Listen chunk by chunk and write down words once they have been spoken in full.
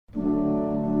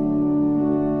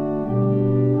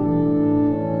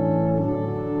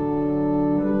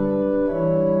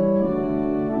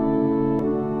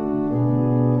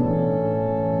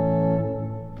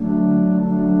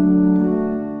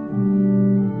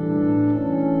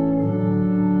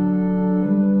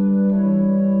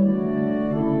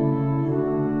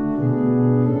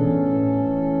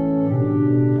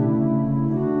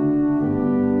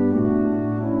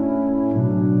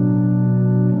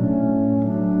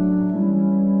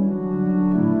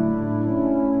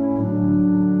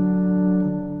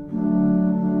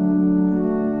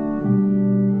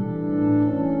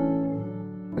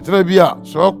Trebia,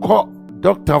 so called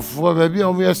doctor for baby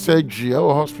on your surgery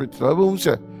or hospital. I won't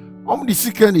say, the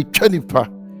sick and the chanipa,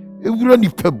 it will only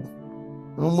pebble.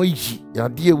 No more, ya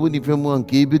dear, when if one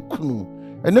gave it canoe,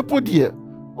 and the poor dear,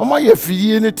 on my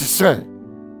fee in it to say,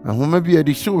 and who may be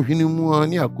a show him more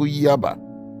near Kuyaba.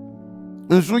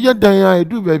 And so ya die, I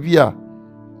do baby,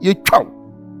 ye chow.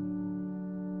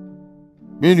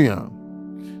 Minia,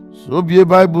 so be a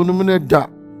Bible no da.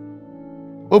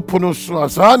 Open so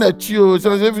as an at you, as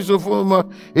if it's a former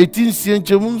 18th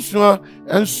century,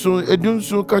 and so a dun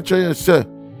so catch I say,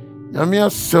 Yamia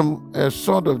some a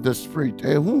sort of the spirit,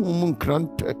 a woman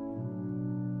crante.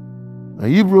 A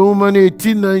Hebrew woman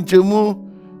 1890 more,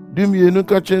 do me no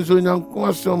catch so young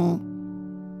quassom.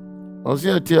 Or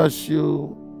say, I tell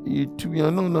you, to be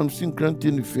unknown, I'm seeing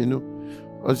cranting fino.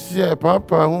 Or say,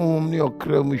 Papa, whom near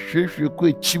creme, shrift you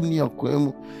quit chimney or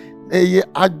quemo. Eye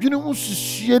adwene mu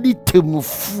susie di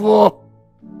temufuo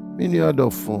mini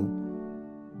adofo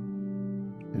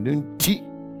nti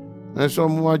na so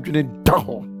mo adwene da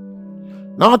ho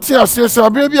na ati asese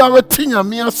abere bi aweti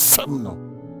nyame asem no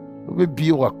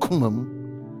obebie wakoma mu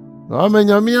na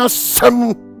amanyame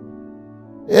asem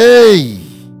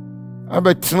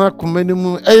abetina komani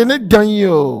mu ne dan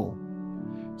yo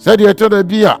said ye to da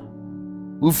bia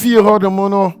ufie ho de mo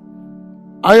no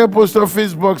I post on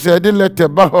Facebook said the letter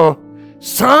baho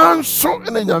san so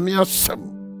in a nyamia sam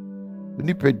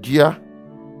nipedia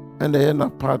and an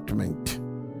apartment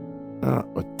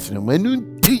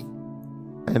otimenunti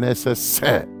and as I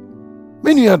said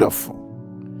many other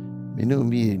phone me know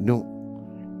me no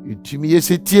you to me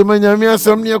yes it nyamia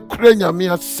sam near kura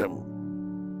nyamia sam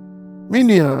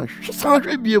minia san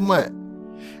be my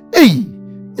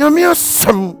nyamia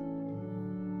sam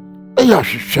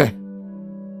hwehwe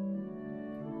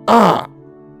a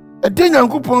den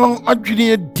yankopon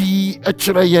adwene di a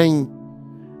kyerɛ yɛn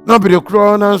na bere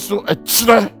kro na so a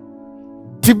kyerɛ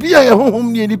tibia ye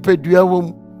honhom ne nipadua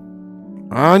wom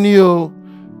anio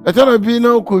etara bi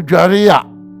na okodware a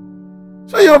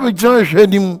so ye obegyan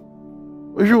hwanim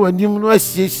ohwe wanim no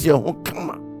asiesie ho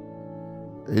kama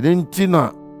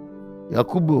edentina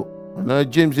Yakubu na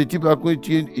James etiba ko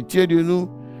etiede no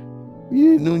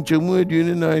ye no nchemu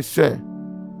eduene na ise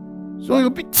so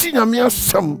you be nyame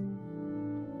asem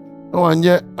no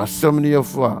anye asem ne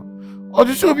yefo a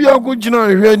odi so bi agogina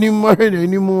hwe ni mahwe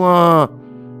ni mu a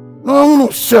no no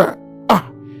se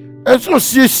eso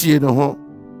siesie no ho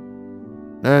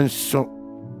enso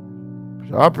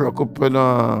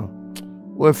aprekopena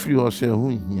wa free o se hu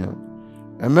hia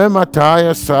emema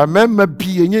taaya sa memma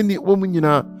bi enye ni wo mu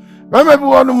nyina memma bi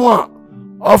wonu mu a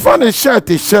ofa ne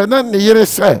shirt she na ne yere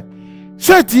se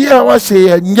shirt yi a wa she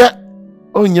ye nye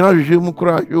onyina hwehwe mu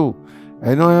kura yo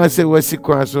eno ya se wasi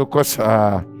kwa so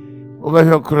kosa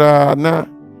obahwe kura na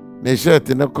ne shirt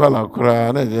ne kola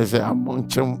kura na je se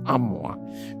amonchem amoa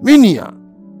minia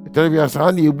telebia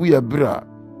sa na ebu ya bra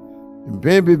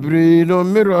bebebre no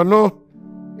miro no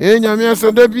nyame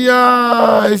asada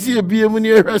bia esi ebie mu ne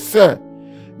ehwese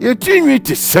ye tinwi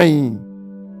te san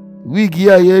wigi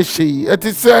ya ye hye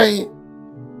ete san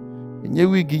nye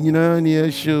wigi nyina ne ye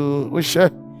hye wo hye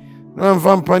no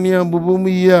mfampani ambubu mu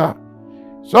ya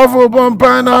sofo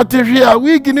bompa na atehwe a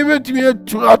wigi ne betumi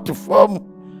atu atfom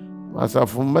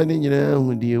masafo mani nyina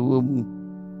hu de ewo mu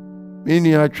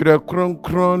mini atwere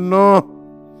kronkron no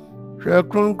hwe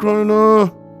kronkron no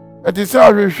ete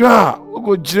sa hwehwe a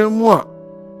ugo giremu a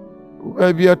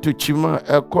obi atochima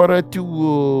ekorati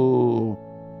wo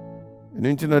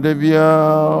nintina de bia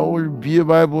o bie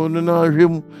bible no na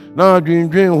hwem na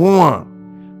adwendwen ho a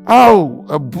aw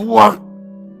abua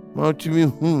ma tumi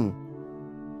hu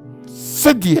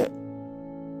sedie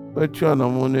batu na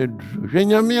mo ne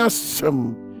hwenyame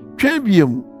asem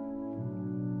twabiem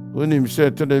onim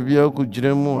se to de bia ko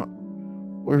giremu a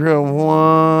o hwe ho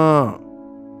a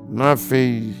na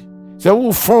fe se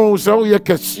wo fon se wo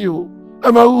yakasio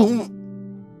ama wo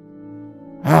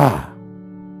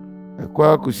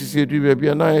kwa kusisi edu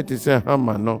bia na yete se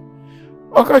hama no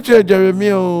okache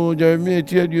Jeremia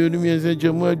ti aduo no mi se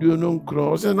jemu aduo no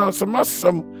nkro o se na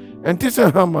samasam enti se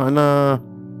hama na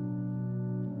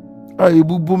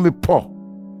ebubu me po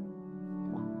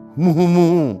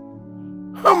muhumu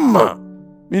hama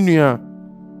minua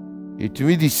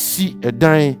etumi di si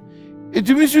edan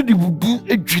etumi su di bubu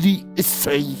edwiri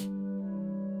esai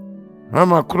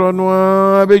hama kro no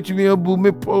abetumi abu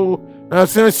me po na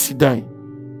se sidan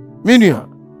minua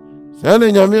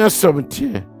sana nyame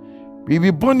asomtie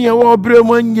bibi boni a wo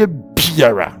brem anye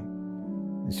biara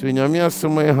so nyame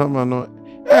asoma e hama no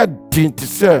edint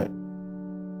se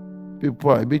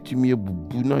people a betumi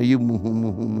abubu na ye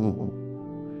muhumu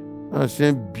na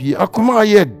se bi akoma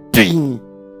ye din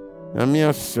nyame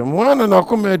asɛm wana na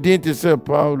koma din te sɛ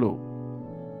Paulo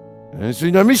enso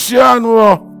nyame hyia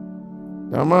no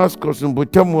Damascus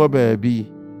mbotam wɔ baabi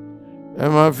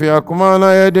ema fi akoma na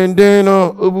yɛ denden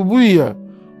no obubuya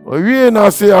owie na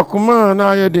se akoma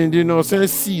na yɛ denden no sɛ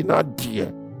si na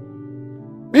deɛ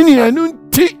mini anu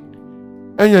nti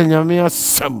enya nyame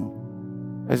asɛm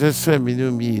ɛsɛ sɛ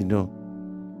mini no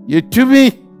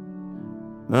yɛtumi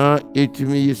na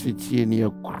yɛtumi yɛsitie ne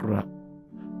akora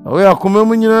awe akoma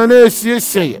mu nyina na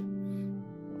esiesie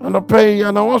anɔpɛ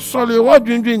ya na wɔsɔle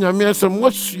wɔdwendwen nyame asɛm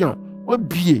wɔsua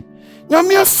wɔbie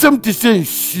nyame asɛm te sɛ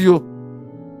nsuo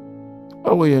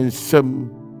awo yɛn nsɛm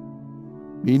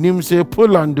minim sɛ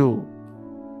Poland o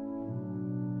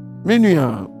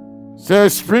menua sɛ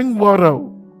spring water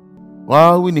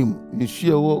waa winim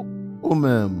nsuo wɔ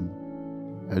omam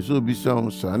ɛsɛ obisa wo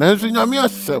saa nanso nyame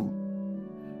asɛm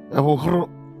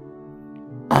ɛhohoro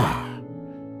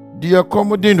deɛ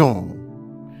kɔmode no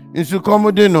nsu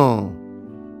kɔmode no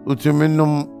utumi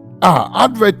nom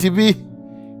advert bi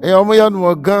ɛyɛ ɔmo yɛ no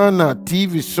wɔ Ghana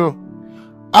TV so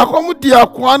akɔmode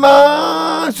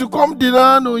akwana nsu kɔmode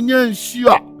na onya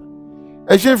nsuo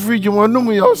a ɛhyɛ fridge mu nom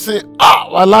yɛ ɔse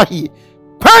wallahi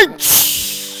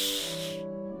punch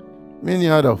mini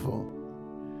adafo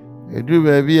edu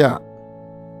baabi a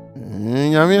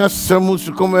nyame asɛm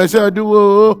nsu kɔm ɛsɛ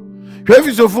aduwo hwɛ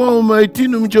fi sofo ma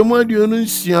itinum kyɛmu aduonu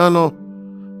nsia no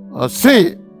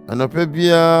ɔse anɔpɛ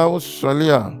biara wosɔle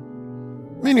a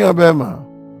mini abɛma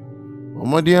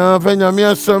ɔmɔde afa nyame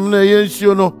asɛm na ɛyɛ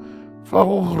nsuo no fa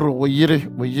hohoro wo yere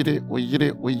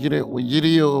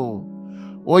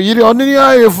ɔne ne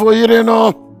ayefo yere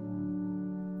no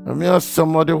nyame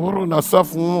asɛm ɔde horo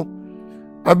n'asafo mu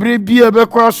abere bia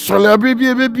bɛkɔ asɔle abere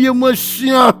bia bɛbie mu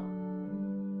asua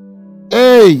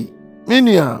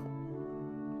minia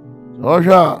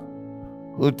ɔhwɛ a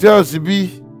hotels bi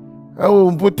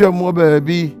ɛwɔ mpotam wɔ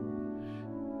baabi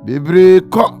bebree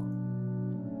kɔ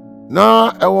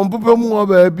na ɛwɔ mpopam wɔ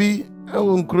baabi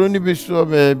ɛwɔ nkuro ne bi so wɔ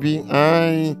baabi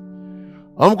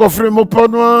ɔmkɔfere mopɔ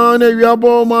no na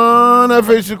awiabɔ ma na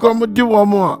afei sukɔm de wɔ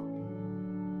mo a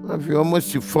afei ɔmo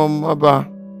si fam aba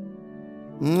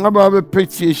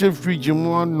bɛpɛtie hyɛ fridge mu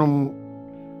anom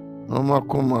na ɔmo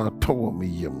akɔma atɔ wɔ mo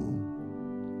yam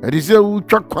ɛde sɛ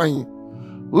wotwa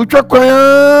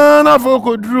kwan na afɔ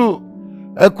kɔduru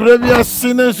akura bi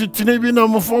ase na nsutene bi na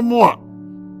mofɔ mo a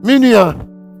menua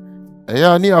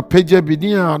ɛyɛ ne apagya bi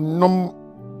ne anom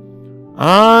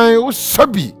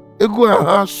wosabi egu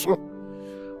aha so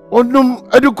onom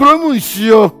ade kuro mu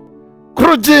nsuo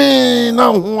korogye na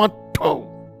ho atɔ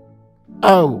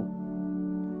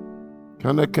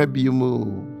kana ka bi mu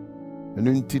ɛno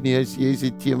nti ne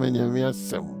ɛsɛ tie ma nyame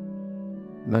asɛm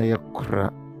na yɛkora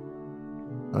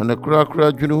ana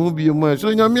kura dwene ho bi mu so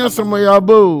nyame asɛm yɛ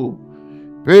abo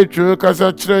Petro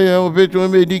kasa kyerɛ yɛn Petro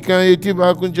medi kan yɛti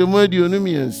baako nkyɛmu aduonu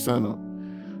mmiɛnsa no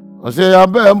ɔsɛ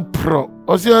yɛaba mporɔ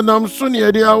ɔsɛ yɛnam so ne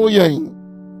yɛde awo yɛn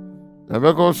na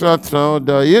bɛkɔ so atena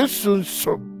ɔda Yesu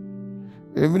nso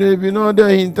emine bi na ɔda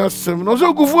ahintasɛm na ɔsɛ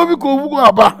ogufoɔ bi kɔgu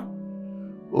aba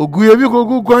oguye bi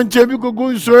kɔgu kwankyɛ bi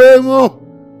kɔgu nsoe mu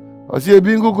ɔsɛ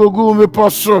ebi nko kɔgu mmepɔ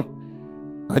so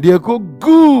adeɛ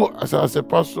kɔgu asase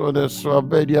pa so ɔda so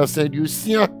aba di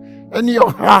asɛdeosia ɛne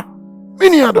ɔha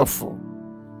mini adɔfo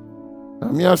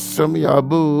ami asɛm yɛ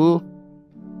abo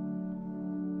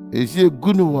esi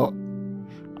egu no wɔ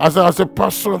asase pa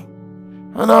so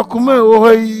ana akoma ɛwɔ hɔ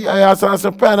yi ayɛ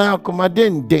asase pa na akoma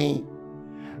denden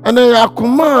ana yɛ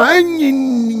akoma a enyi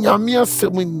nyame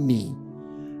asɛm ni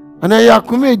ana yɛ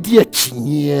akoma edi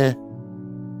akyinyeɛ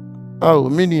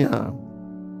mini a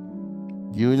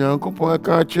di Onyankopɔn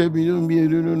aka akyerɛ bi no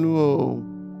mmienu no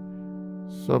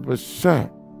so pɛ sɛ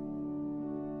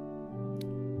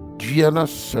dua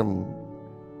n'asɛm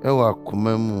ɛwɔ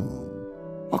akoma mu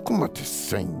wakoma te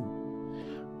sɛn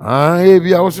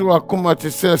ebi a wɔsɛ wakoma te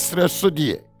sɛ serɛ so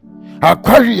deɛ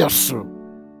akwareɛ so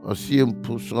ɔsɛ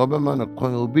mpo so ɔbɛma no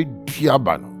kwan ɔbɛdua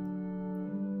aba no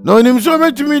na ɔnim sɛ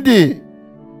ɔbɛtumi de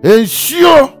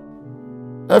nsuo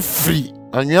afiri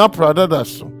anwea pradada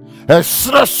so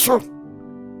ɛserɛ so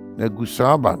na gu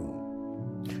saa aba no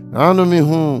naano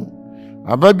mehu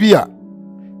aba bi a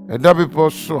ɛda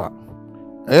bepɔ so a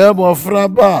ɛyɛ bɔfra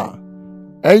ba a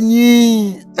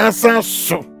anyi asa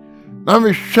so na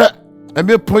mehwɛ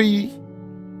ɛbɛpɔ yi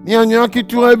ne anwea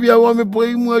ketewa bi a wɔ mepɔ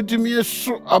yi mu atumi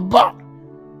so aba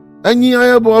anyi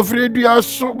ayɛ bɔfra dua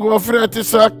so bɔfra te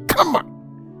sɛ kama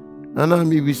na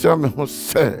mebisa me ho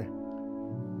sɛ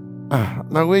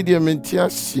na wei deɛ mente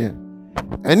aseɛ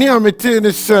ɛne a metee ne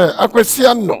sɛ akwasi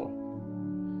anɔ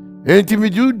enti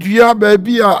megye dua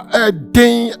baabi a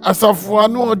ɛden asafoa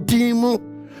no ɔden mu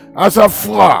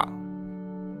asafo a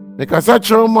me kasa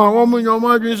kyerɛ mo a wɔn nyɛ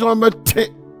wɔn adwene sɛ wɔbɛte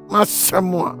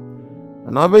m'asɛm a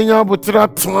na wɔbɛnya abotra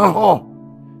tena hɔ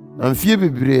na mfie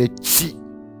bebree akyi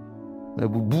na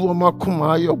bubu wɔn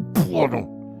akoma ayɛ boɔ no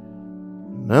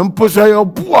na mpo sɛ ayɛ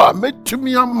boɔ a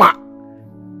mɛtumi ama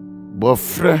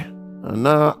bɔfrɛ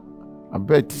na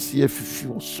abɛɛte si afifi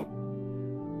wɔ so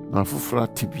na foforɔ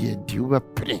ate bi adi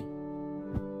wobɛpere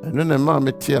ɛno na ɛma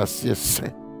mete aseɛ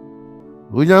sɛ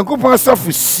Onyankopɔn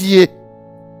asafo sie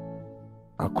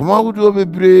akoma ahodoɔ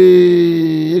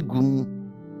bebree egu mu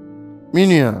me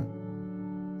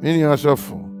nua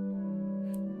asafo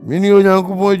me nua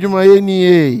Onyankopɔn adwuma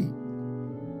yɛnie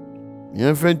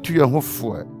yɛmfa ntu yɛn ho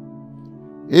foɛ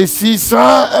esi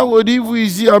saa ɛwɔ divu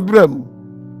isi abram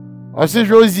ɔse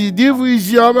hwɛ osi divu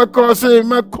isi a ɔbɛka ɔse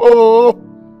mɛkɔ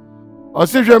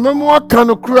ɔse hwɛ mɛmo aka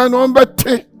no kora na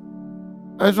ɔmbɛte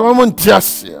ɛnso ɔmo nte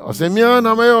aseɛ ɔse mmea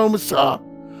na mɛyɛ ɔmo saa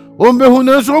ɔmbɛhu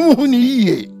nanso ɔmo hu ne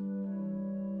yie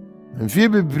mfie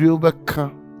bebree wobɛka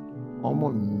ɔmo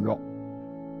nnɔ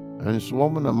ɛnso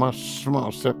ɔmo na masoma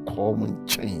sɛ kɔɔ mo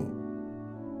nkyɛn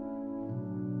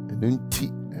ɛno nti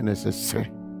ɛnɛ sɛ sɛ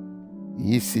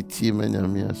yɛsi tie ma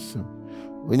Nyame asɛm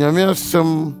Onyame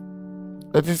asɛm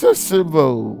ɛte sɛ silver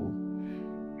o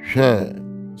hwɛ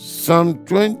Psalm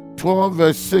 12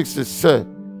 verse 6 sɛ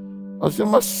ɔsɛ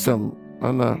masɛm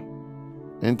ana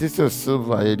ɛnte sɛ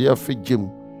silver yɛde afɛgye mu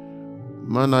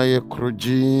mana yɛ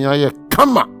korogye ayɛ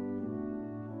kama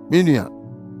me nua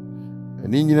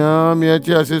ɛne nyinaa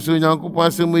meɛte ase sɛ Onyankopɔn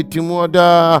asɛm ɛti mu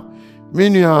ɔdaa me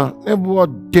nua ne boɔ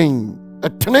den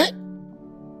ɛtene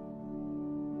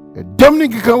ɛdam ne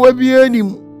keka wa biara nim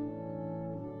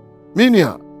me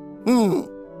nua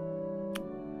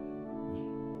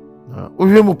na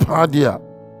wohwɛ mu paa deɛ a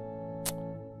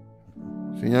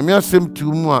sɛ Nyame asɛm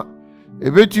tu mu a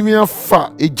ɛbɛtumi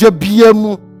afa ɛgya bia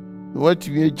mu na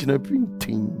watumi agyina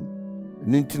pintin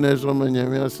ɛno nti na ɛsɛ ɔma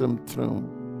Nyame asɛm tena mu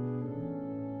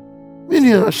me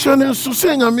nua hyɛ ne nso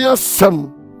sɛ Nyame asɛm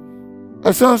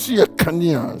ɛsan so yɛ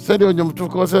kanea sɛdeɛ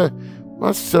ɔnyamtofo sɛ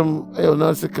masɛm ɛyɛ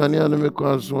ɔnase kanea no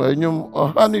mekwan so ɛnwom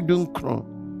 119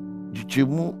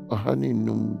 gyikyɛmu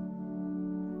 105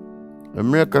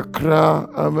 mmerɛ kakra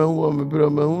amahu wɔ mebrɛ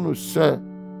mahu no sɛ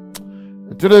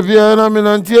ɛtɛrɛ biara na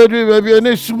menante aduru baabi a na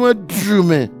esum aduru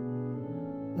me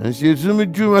ɛnso esum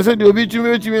duru me sɛdeɛ obi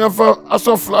tumi afa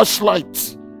asɔ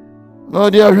flashlight na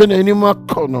ɔde ahwɛ n'anim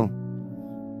akɔ no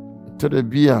ɛtɛrɛ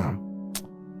biara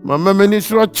mama m'ani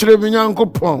so akyerɛ me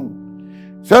Nyankopɔn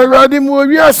sɛ Awurade mu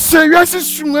wiase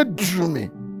sum aduru me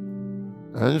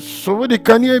ɛnso wode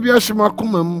kanea bi ahyɛ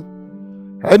m'akoma mu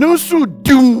ɛno nso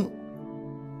dum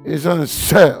ɛsiane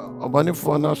sɛ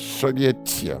ɔbanefoɔ no asɔre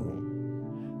atia me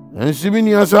ɛnso me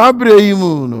nua saa aberɛ yi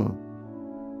mu no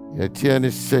yɛteɛ ne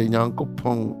sɛ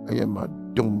Nyankopɔn ɛyɛ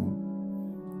m'adom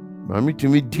ma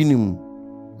metumi di ne mu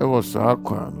ɛwɔ saa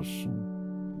kwan no so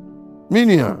me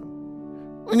nua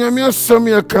Onyame asɛm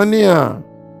yɛ kanea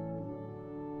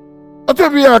ɔtɔ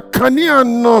bi a kanea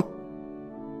no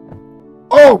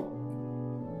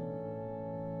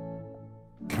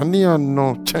kanea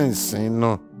no kyɛnsee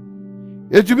no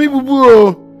yɛtumi bubu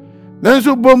o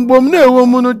nanso bombom na ɛwɔ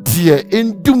mu no deɛ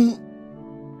ɛndum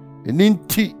ɛno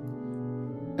nti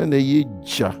ɛna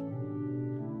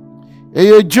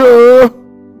ɛyɛ gya o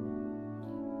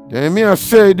dɛmi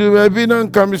asɛ du baabi na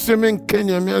nka me sɛ menka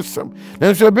Nyame asɛm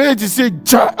nanso ɛbɛyɛ te sɛ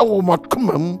gya ɛwɔ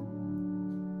m'akoma mu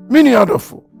me nua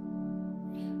adɔfo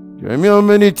dɛmi a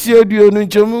ɔmane ti aduonu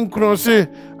nkyɛmu nkron se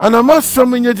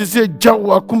anamasɛm nyɛ te sɛ gya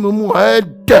wɔ akoma mu a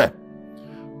ɛdɛ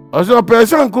ɔsɛ ɔpɛɛ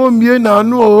sɛ nka ɔmmie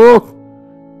n'ano o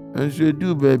ɛnso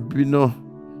ɛduu baabi no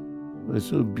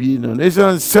ɛsɛ obie no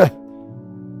ɛsiane sɛ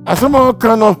asɛm a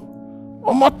ɔka no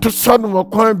ɔmato sa no wɔ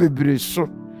kwan bebree so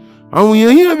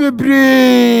ahohiahia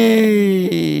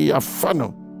bebree afa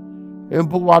no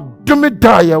mpo wadome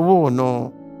da a yɛwoo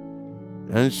no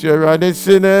ɛnso Awurade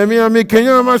se na ɛme a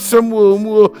mekanya m'asɛm wɔ mu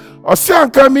o ɔsɛ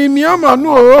anka memia ma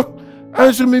no o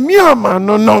ɛnso memia ma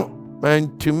no no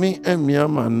mantumi amia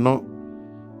ma no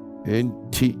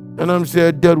enti ɛnam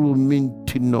sɛ ɛdare wɔ me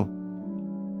nti no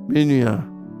me nua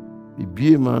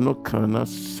bibie ma no ka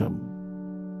n'asɛm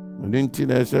ɔno nti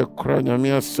na ɛsɛ kora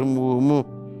Nyame asɛm wɔ mu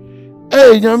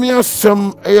Nyame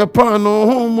asɛm ɛyɛ paano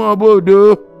ho mu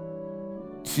abodo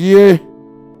tie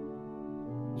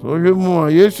so hwɛ mu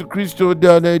a Yesu Kristo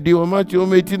da na di wɔ Matthew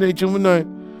 18:9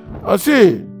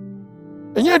 ɔse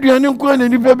ɛnyɛ aduane nko na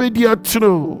nipa bɛdi akyerɛ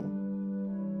o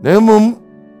na mmom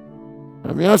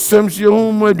Nyame asɛm so yɛ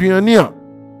ho mu aduane a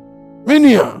me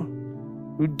nua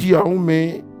wodi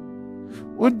ahome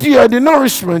wodi a the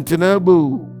nourishment na ɛbɔ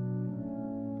o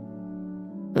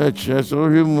ɛkyerɛ sɛ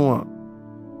wohwɛ mu a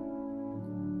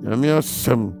Nyame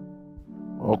asɛm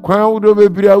ɔkwan wodo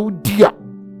bebree a wodi a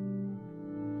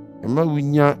Emma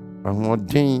winya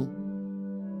ahoden.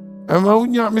 Emma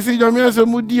winya mesi jamia se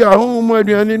mudi a ho mu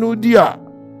aduane no di a.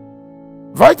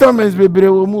 Vitamins bebre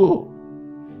wo mu o.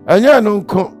 Anya no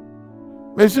nko.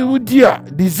 Mesi wudi a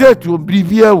dessert wo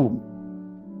bribia wo.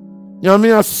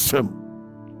 Nyame asem.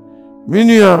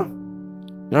 Minia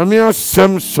nyame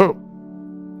asem so.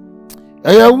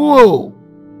 Eyawo.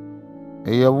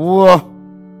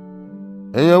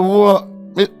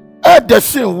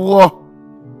 Edersin wo.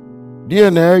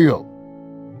 Die na eyo.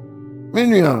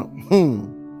 Minia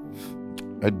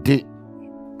ade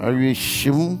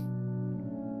arishim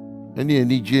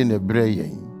eni je na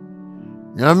breyen.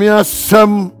 Nyame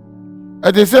asem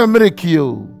ade se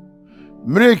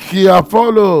Mreki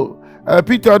Apollo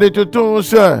Peter de toto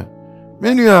se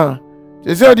Minia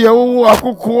se se de wo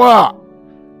akoko a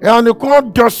ya ne ko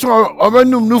doso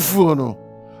obenum nufu no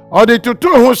o de toto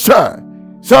ho se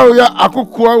ya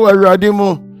akoko a Awurade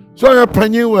mu so ya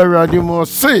panyin wa Awurade mu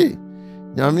se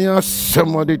nyame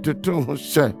asem o de toto ho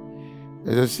se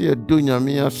se do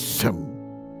nyame asem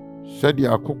se de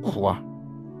akoko a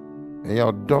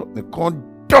ya do ne ko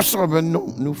doso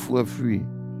obenum nufu afiri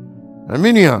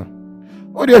Minia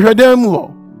o de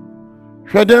hwedemu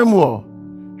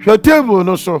table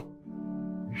no so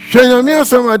nyame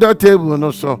asem ada table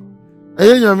no so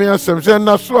nyame asem se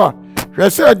na so a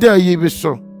hwese ada yi bi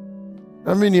so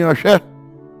Minia hwe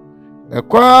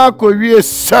ekwa kowie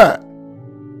sa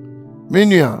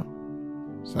Minia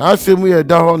sa asemu ye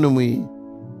da ho no mu yi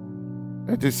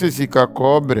ete sisika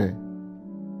kobre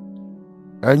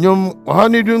anyom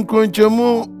ohani dun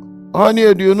kronchemu ohani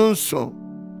eduonu nso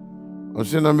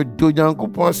osena me do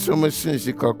Nyankopon asem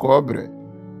sisika kobre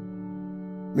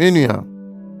Minia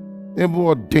ebo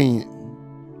odin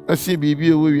asi bibi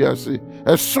ewo wiase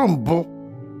esombo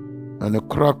ane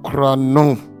kra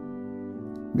no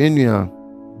Minia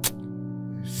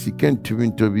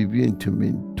sikentubinto bibi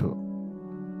entuminto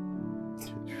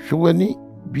shwani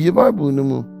bi Bible no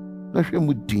mu na hwe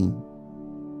mu din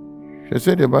hwe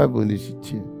say the Bible ni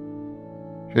sitie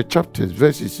hwe chapters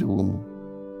verses wo mu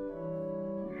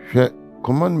hwe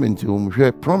commandments wo mu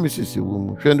hwe promises wo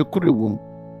mu hwe ndokure wo mu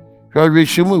hwe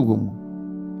reshimu wo mu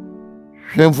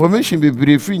hwe information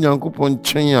bebre fi Nyankopon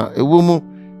nchen a ewo mu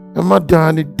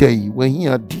emada ne dai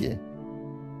wahia de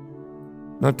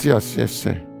na ti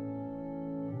asese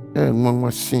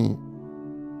nwanwa sin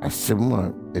asem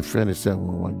a efrene se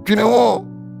nwanwa dwene ho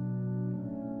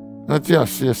na ti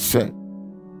asese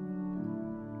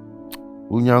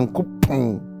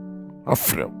Onyankopon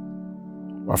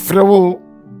wafrewo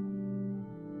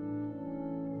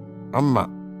ama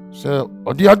se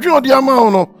odi adwen odi ama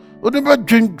ho no odi be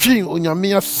dwendwen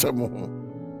onyame asem ho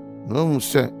no mu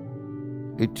se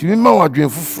etimi ma wadwen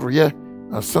fufurye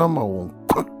asama won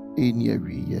kwa eni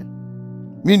awiye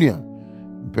Minia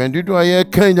mpendudu aye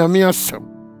kan nyame asem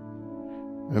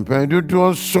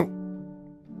mpendudu so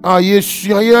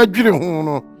Yesu aye adwire ho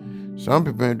no sam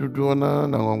mpendudu na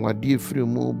nwanwade efiri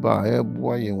mu ba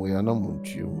eboa yen wo ya na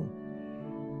montuo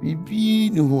bibi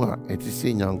ni ho a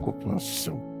etise Nyankopon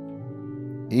asem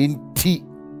enti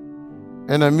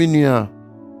ena Minia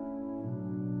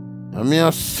nyame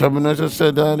asem na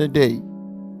se da ne day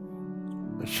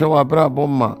shawa brabo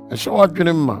ma shawa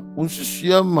dwene ma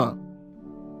unsusuya ma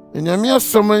nyame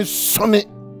asem sone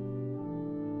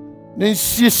ne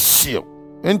siesie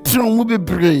entro mu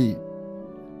bebree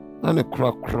na ne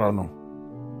kra no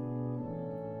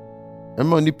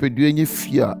ema ni pedu enye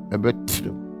fia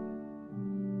ebetire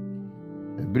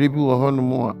ebrebi wo hono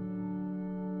mo a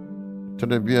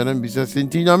tede bia na bisa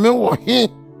senti nyame wo he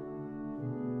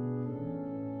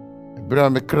ebra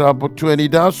me kra botu ani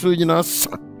da so nyina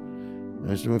sa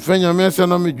Nso me fanya me se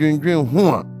na me dwendwen ho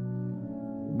a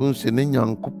bon se ne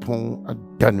Nyankopon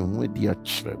adane ho adi a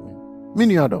kyerɛ me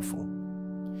mini adafo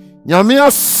nyame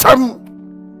asam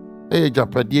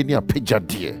japade ni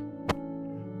apejade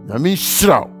nyame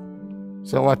hyiraw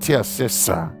se wate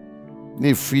asesa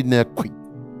ne fi na kwi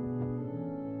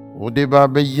ode ba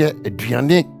be ye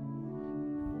aduane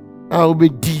a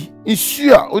obedi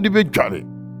nsu a ode be dware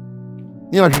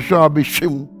ni ahwehwe a be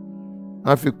hwem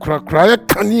afi kra ya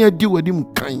kane adi wadi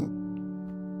mkan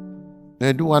na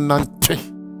edu wanante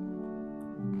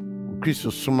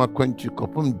Kristo suma kwanti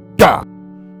kopum da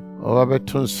o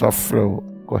abetun safro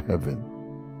go heaven.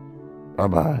 Bye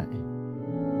bye.